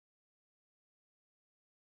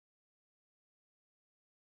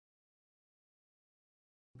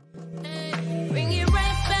Bring it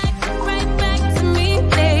right back to me,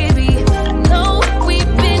 baby. No, we've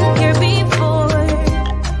been here before.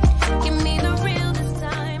 Give me the real this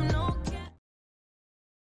time, no cap.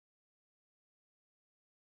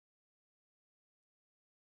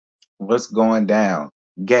 What's going down?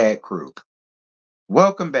 Gag Crew.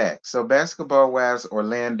 Welcome back. So, Basketball Wives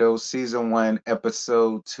Orlando Season 1,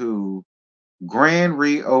 Episode 2, Grand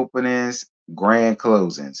Reopenings, Grand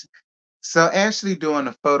Closings. So, Ashley doing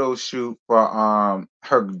a photo shoot for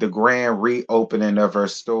the grand reopening of her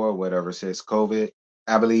store, whatever says COVID,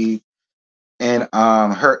 I believe. And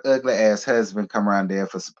her ugly ass husband come around there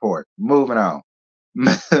for support. Moving on.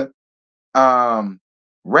 um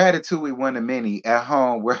Ratatouille won a mini at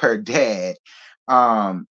home with her dad.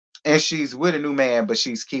 Um and she's with a new man, but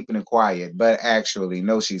she's keeping it quiet. But actually,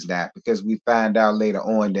 no, she's not, because we find out later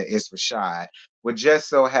on that it's Rashad, what just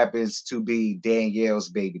so happens to be Danielle's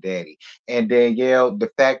baby daddy. And Danielle,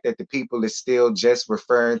 the fact that the people is still just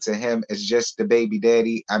referring to him as just the baby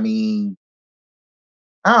daddy, I mean,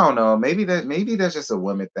 I don't know. Maybe that's just a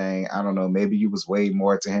woman thing. I don't know. Maybe you was way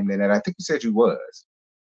more to him than that. I think you said you was.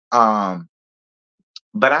 Um,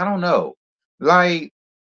 but I don't know. Like,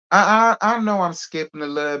 I know I'm skipping a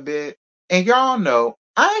little bit, and y'all know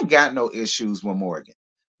I ain't got no issues with Morgan,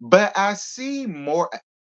 but I see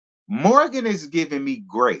Morgan is giving me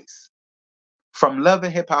grace from Love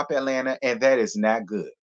and Hip Hop Atlanta, and that is not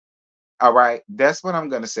good. All right, that's what I'm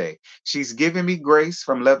gonna say. She's giving me grace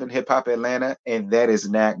from Love and Hip Hop Atlanta, and that is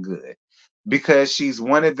not good, because she's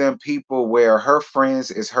one of them people where her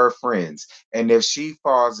friends is her friends, and if she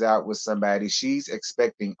falls out with somebody, she's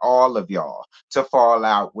expecting all of y'all to fall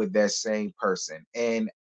out with that same person. And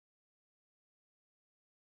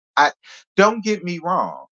I don't get me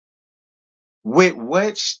wrong, with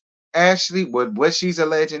Ashley, with what she's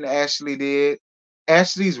alleging Ashley did,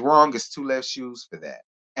 Ashley's wrong is two left shoes for that.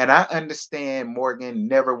 And I understand Morgan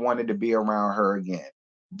never wanted to be around her again.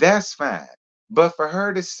 That's fine. But for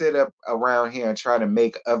her to sit up around here and try to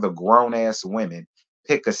make other grown ass women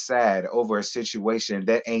pick a side over a situation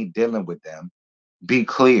that ain't dealing with them, be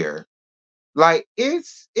clear. Like,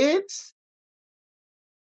 it's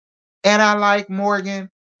and I like Morgan,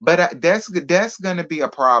 but that's gonna be a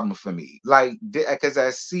problem for me. Like, because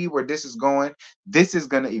I see where this is going. This is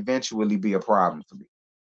gonna eventually be a problem for me.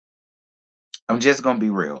 I'm just gonna be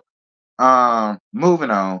real. Moving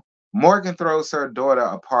on. Morgan throws her daughter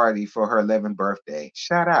a party for her 11th birthday.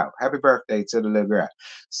 Shout out. Happy birthday to the little girl.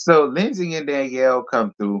 So Lindsay and Danielle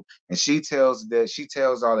come through, and she tells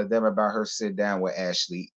all of them about her sit down with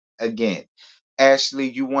Ashley. Again, Ashley,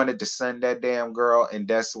 you wanted to sun that damn girl, and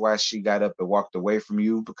that's why she got up and walked away from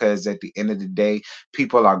you, because at the end of the day,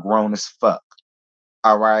 people are grown as fuck.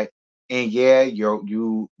 All right. And yeah,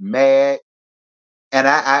 you mad. And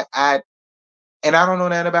I don't know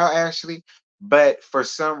that about Ashley, but for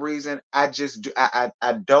some reason, I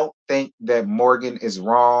don't think that Morgan is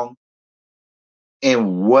wrong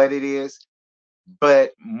in what it is.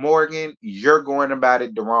 But Morgan, you're going about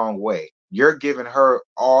it the wrong way. You're giving her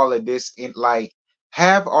all of this in, like,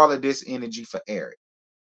 have all of this energy for Eric.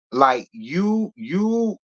 Like, you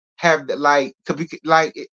have like, could be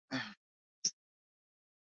like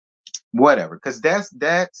whatever, because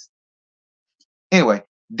that's anyway.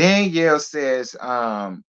 Danielle says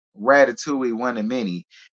Ratatouille one of many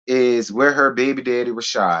is where her baby daddy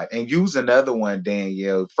Rashad. And use another one,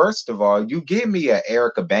 Danielle. First of all, you give me a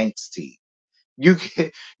Erica Banks tea. You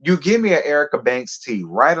you give me an Erica Banks tea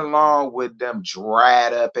right along with them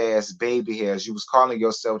dried up ass baby hairs. You was calling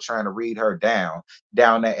yourself trying to read her down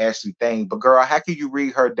that Ashley thing. But girl, how can you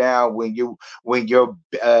read her down when your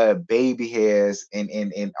baby hairs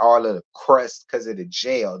and all of the crust because of the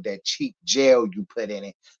gel, that cheap gel you put in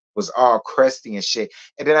it, was all crusty and shit.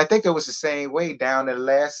 And then I think it was the same way down in the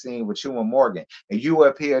last scene with you and Morgan. And you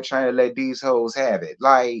up here trying to let these hoes have it.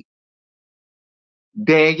 Like,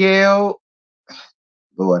 Danielle,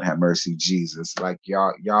 Lord have mercy, Jesus. Like,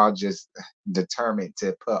 y'all just determined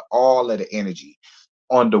to put all of the energy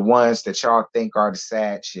on the ones that y'all think are the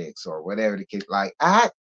sad chicks or whatever the case. Like,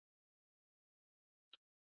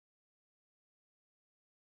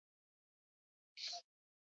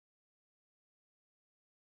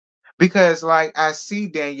 because like I see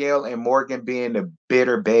Danielle and Morgan being the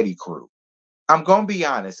bitter Betty crew. I'm gonna be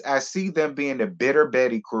honest. I see them being the bitter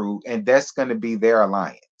Betty crew, and that's gonna be their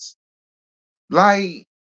alliance. Like,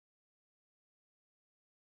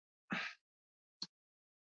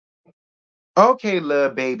 okay,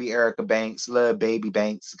 love baby Erica Banks, love baby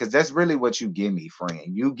Banks, because that's really what you give me, friend.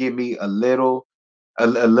 You give me a little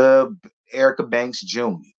Erica Banks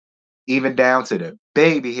Jr., even down to the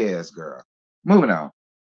baby hairs, girl. Moving on.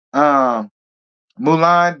 Um,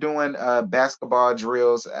 Mulan doing basketball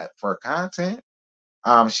drills for content.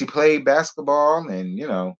 She played basketball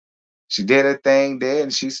and she did her thing there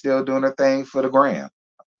and she's still doing her thing for the gram.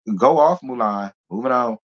 Go off, Mulan. Moving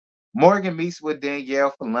on. Morgan meets with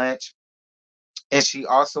Danielle for lunch and she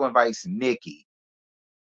also invites Nikki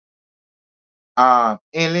and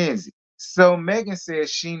Lindsay. So Megan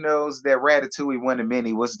says she knows that Ratatouille One of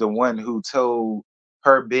Many was the one who told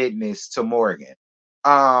her business to Morgan.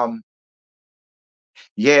 Um,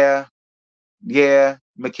 yeah, yeah,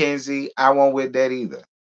 Mackenzie, I won't with that either.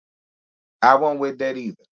 I won't with that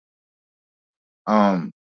either.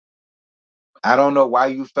 Um, I don't know why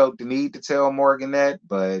you felt the need to tell Morgan that,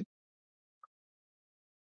 but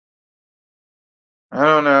I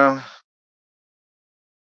don't know.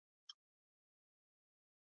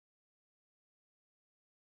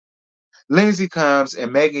 Lindsay comes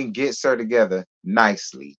and Megan gets her together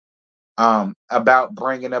nicely about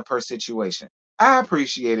bringing up her situation. I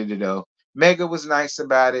appreciated it though. Megan was nice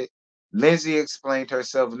about it. Lindsay explained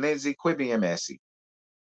herself. Lindsay, quit being messy.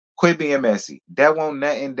 Quit being messy. That won't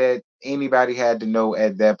nothing that anybody had to know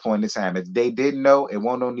at that point in time. If they didn't know, it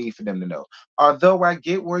won't no need for them to know. Although I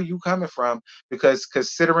get where you coming from, because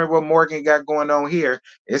considering what Morgan got going on here,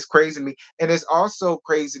 it's crazy to me. And it's also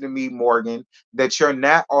crazy to me, Morgan, that you're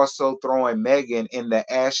not also throwing Megan in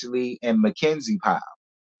the Ashley and Mackenzie pile.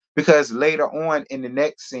 Because later on in the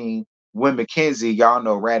next scene, when Mackenzie, y'all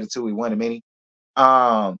know Ratatouille One of Many,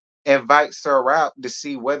 um, invites her out to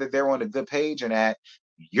see whether they're on a good page or not,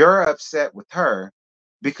 you're upset with her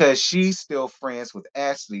because she's still friends with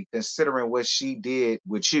Ashley, considering what she did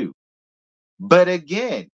with you. But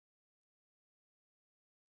again,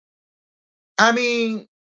 I mean,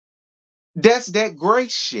 that's that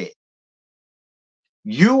grace shit.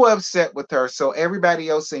 You upset with her, so everybody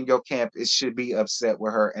else in your camp is should be upset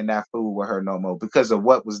with her and not fool with her no more because of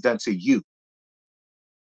what was done to you.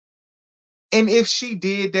 And if she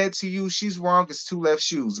did that to you, she's wrong as two left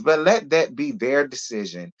shoes. But let that be their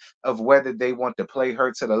decision of whether they want to play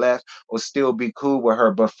her to the left or still be cool with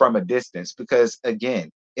her, but from a distance. Because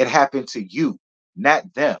again, it happened to you,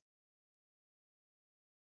 not them.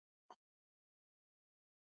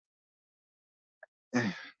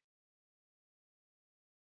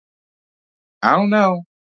 I don't know.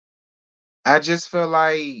 I just feel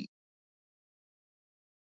like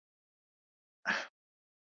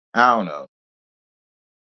I don't know.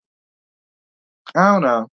 I don't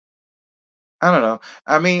know. I don't know.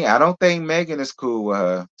 I mean, I don't think Megan is cool with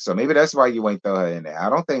her. So maybe that's why you ain't throw her in there. I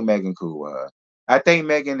don't think Megan cool with her. I think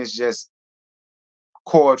Megan is just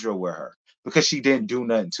cordial with her because she didn't do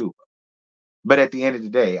nothing to her. But at the end of the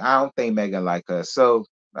day, I don't think Megan like her. So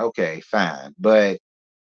okay, fine. But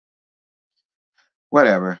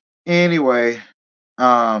whatever. Anyway,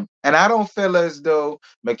 and I don't feel as though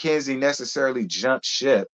Mackenzie necessarily jumped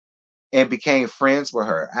ship and became friends with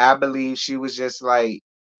her. I believe she was just like,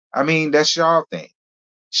 I mean, that's y'all thing.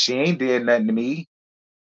 She ain't did nothing to me.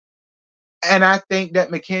 And I think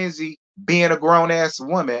that Mackenzie, being a grown ass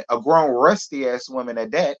woman, a grown rusty ass woman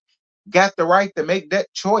at that, got the right to make that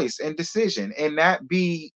choice and decision and not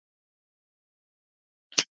be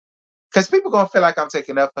because people gonna feel like I'm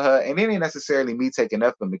taking up for her, and it ain't necessarily me taking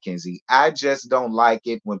up for Mackenzie. I just don't like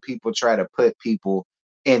it when people try to put people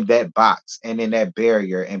in that box and in that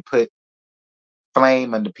barrier and put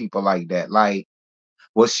flame under people like that. Like,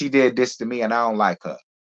 well, she did this to me, and I don't like her,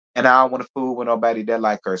 and I don't want to fool with nobody that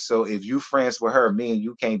like her. So if you friends with her, me and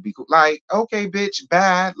you can't be cool. Like, okay, bitch,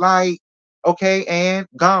 bad. Like, okay, and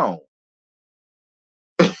gone,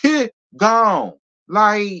 gone.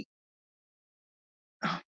 Like,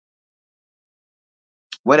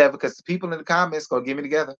 whatever. Because the people in the comments gonna get me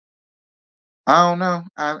together. I don't know.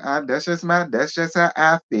 That's just how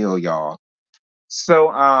I feel, y'all. So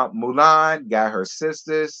Mulan got her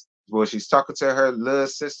sisters. Well, she's talking to her little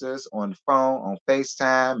sisters on the phone on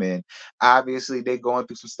FaceTime, and obviously they're going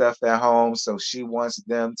through some stuff at home. So she wants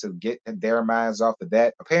them to get their minds off of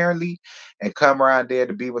that, apparently, and come around there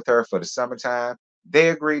to be with her for the summertime. They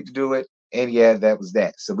agreed to do it, and yeah, that was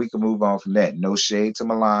that. So we can move on from that. No shade to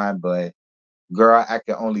Milan, but girl, I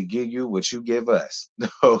can only give you what you give us.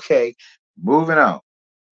 Okay, moving on.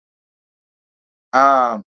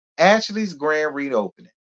 Um, Ashley's grand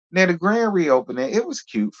reopening. Now the grand reopening, it was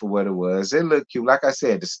cute for what it was. It looked cute. Like I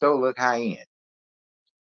said, the store looked high end.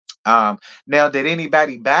 Now did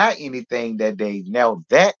anybody buy anything that day? Now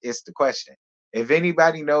that is the question. If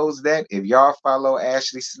anybody knows that, if y'all follow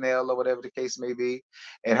Ashley Snell or whatever the case may be,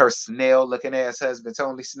 and her snail looking ass husband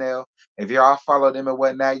Tony Snell, if y'all follow them and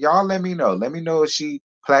whatnot, y'all let me know. Let me know if she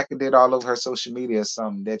placarded it all over her social media or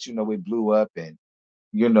something that it blew up and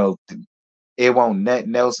you know It won't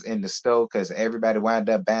nothing else in the store because everybody wound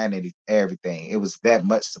up buying everything. It was that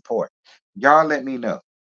much support. Y'all let me know.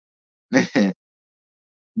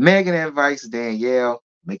 Megan invites Danielle.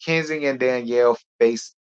 Mackenzie and Danielle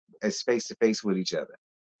face to face with each other.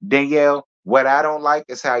 Danielle, what I don't like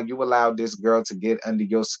is how you allowed this girl to get under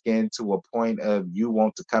your skin to a point of you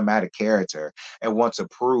want to come out of character and want to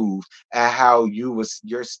prove at how you're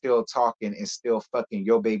still talking and still fucking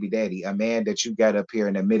your baby daddy, a man that you got up here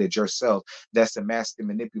and admitted yourself that's a master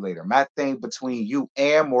manipulator. My thing between you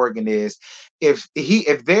and Morgan is if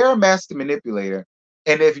they're a master manipulator,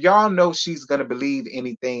 and if y'all know she's gonna believe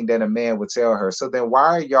anything that a man would tell her, so then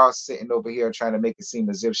why are y'all sitting over here trying to make it seem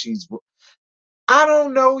as if she's I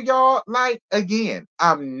don't know, y'all. Like, again,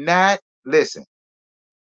 I'm not, listen,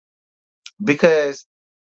 because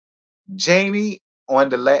Jamie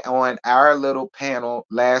on our little panel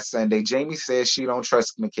last Sunday, Jamie says she don't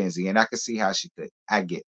trust Mackenzie, and I can see how she could. I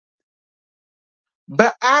get it.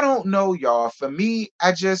 But I don't know, y'all. For me,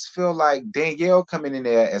 I just feel like Danielle coming in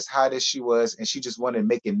there as hot as she was, and she just wanted to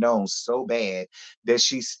make it known so bad that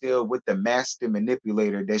she's still with the master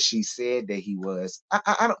manipulator that she said that he was.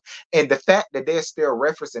 I don't, and the fact that they're still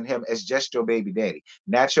referencing him as just your baby daddy,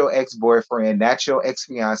 not your ex-boyfriend, not your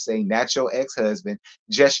ex-fiance, not your ex-husband,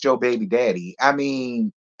 just your baby daddy. I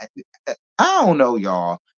mean, I don't know,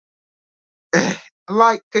 y'all.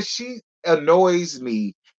 Like, cause she annoys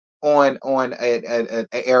me on a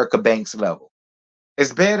Erica Banks level.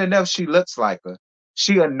 It's bad enough she looks like her.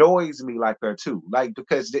 She annoys me like her too. Like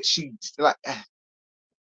because that she like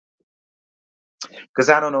because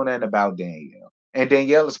I don't know nothing about Danielle. And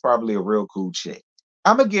Danielle is probably a real cool chick.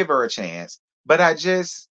 I'm gonna give her a chance, but I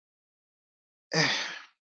just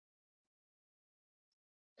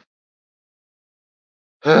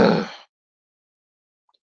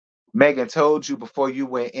Megan told you before you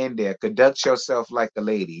went in there, conduct yourself like a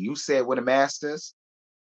lady. You said with a master's.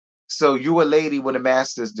 So you a lady with a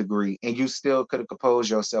master's degree, and you still could have composed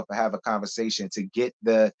yourself and have a conversation to get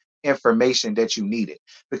the information that you needed.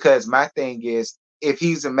 Because my thing is, if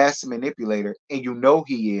he's a master manipulator and you know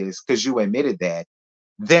he is, because you admitted that,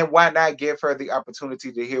 then why not give her the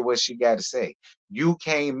opportunity to hear what she got to say? You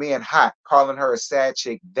came in hot, calling her a sad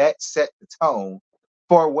chick. That set the tone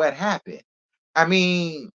for what happened. I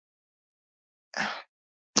mean,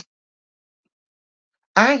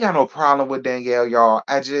 I ain't got no problem with Danielle, y'all.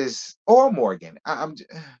 I just or Morgan. I'm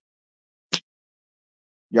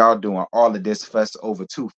y'all doing all of this fuss over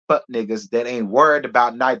two fuck niggas that ain't worried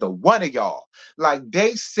about neither one of y'all. Like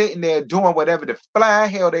they sitting there doing whatever the fly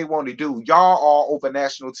hell they want to do. Y'all all over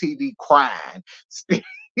national TV crying.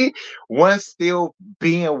 One still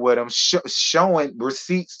being with them, showing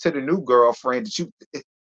receipts to the new girlfriend that you.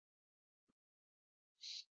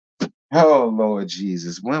 Oh Lord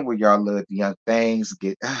Jesus, when will y'all let the young things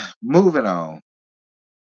get moving on?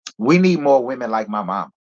 We need more women like my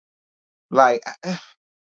mom. Like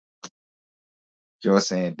you're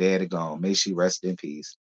saying, dead or gone. May she rest in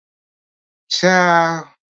peace. Child.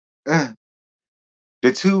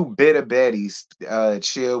 The two bitter Bettys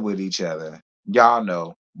chill with each other. Y'all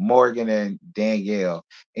know Morgan and Danielle,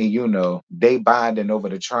 and you know they bonding over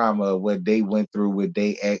the trauma of what they went through with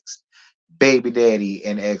their ex baby daddy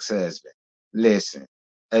and ex husband. Listen,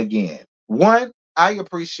 again, one, I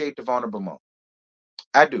appreciate the vulnerable moment.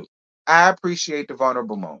 I do. I appreciate the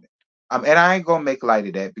vulnerable moment. And I ain't gonna make light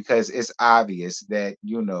of that because it's obvious that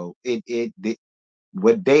you know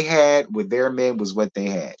what they had with their men was what they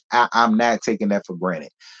had. I'm not taking that for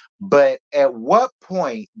granted. But at what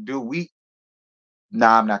point do we?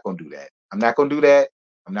 Nah, I'm not gonna do that. I'm not gonna do that.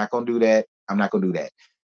 I'm not gonna do that. I'm not gonna do that.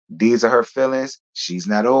 These are her feelings. She's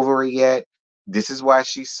not over it yet. This is why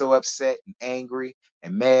she's so upset and angry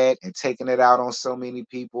and mad and taking it out on so many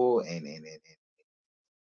people and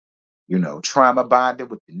you know trauma bonded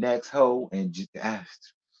with the next hoe and just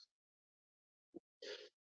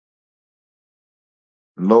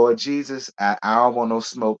Lord Jesus, I don't want no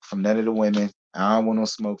smoke from none of the women. I don't want no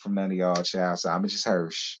smoke from none of y'all, child. So I'm just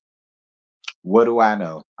Hirsch. What do I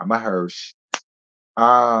know? I'm a Hirsch.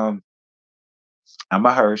 Um, I'm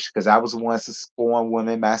a Hirsch because I was once a scorned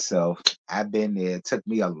woman myself. I've been there. It took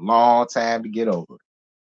me a long time to get over it.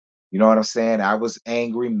 You know what I'm saying? I was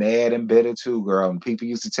angry, mad, and bitter too, girl. And people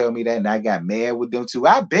used to tell me that, and I got mad with them too.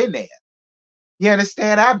 I've been there. You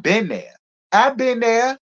understand? I've been there. I've been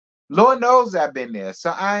there. Lord knows I've been there.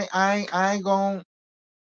 So I ain't gonna.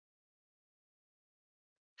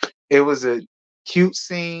 It was a cute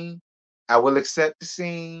scene. I will accept the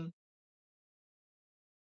scene.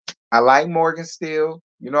 I like Morgan still.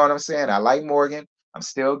 You know what I'm saying? I like Morgan. I'm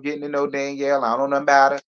still getting to know Danielle. I don't know nothing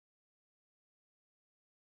about her.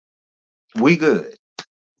 We good.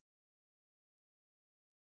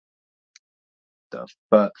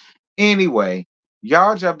 the fuck? Anyway,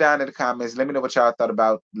 y'all jump down in the comments. Let me know what y'all thought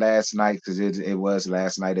about last night, because it was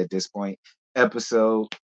last night at this point episode.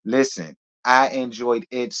 Listen, I enjoyed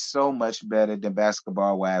it so much better than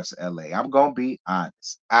Basketball Wives LA. I'm gonna be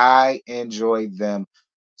honest. I enjoyed them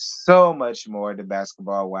so much more than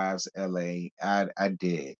Basketball Wives LA. I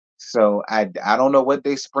did. So I don't know what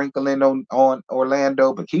they sprinkling on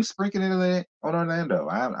Orlando, but keep sprinkling it on Orlando.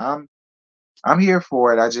 I'm here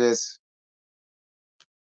for it. I just,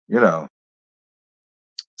 you know,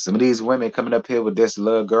 some of these women coming up here with this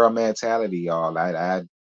little girl mentality, y'all. And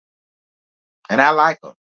I like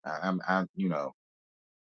them. I'm,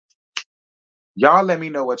 y'all let me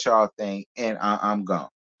know what y'all think, and I'm gone.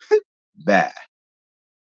 Bye.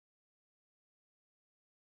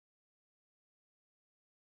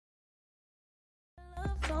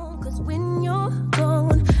 Cause when you're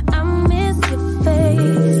gone,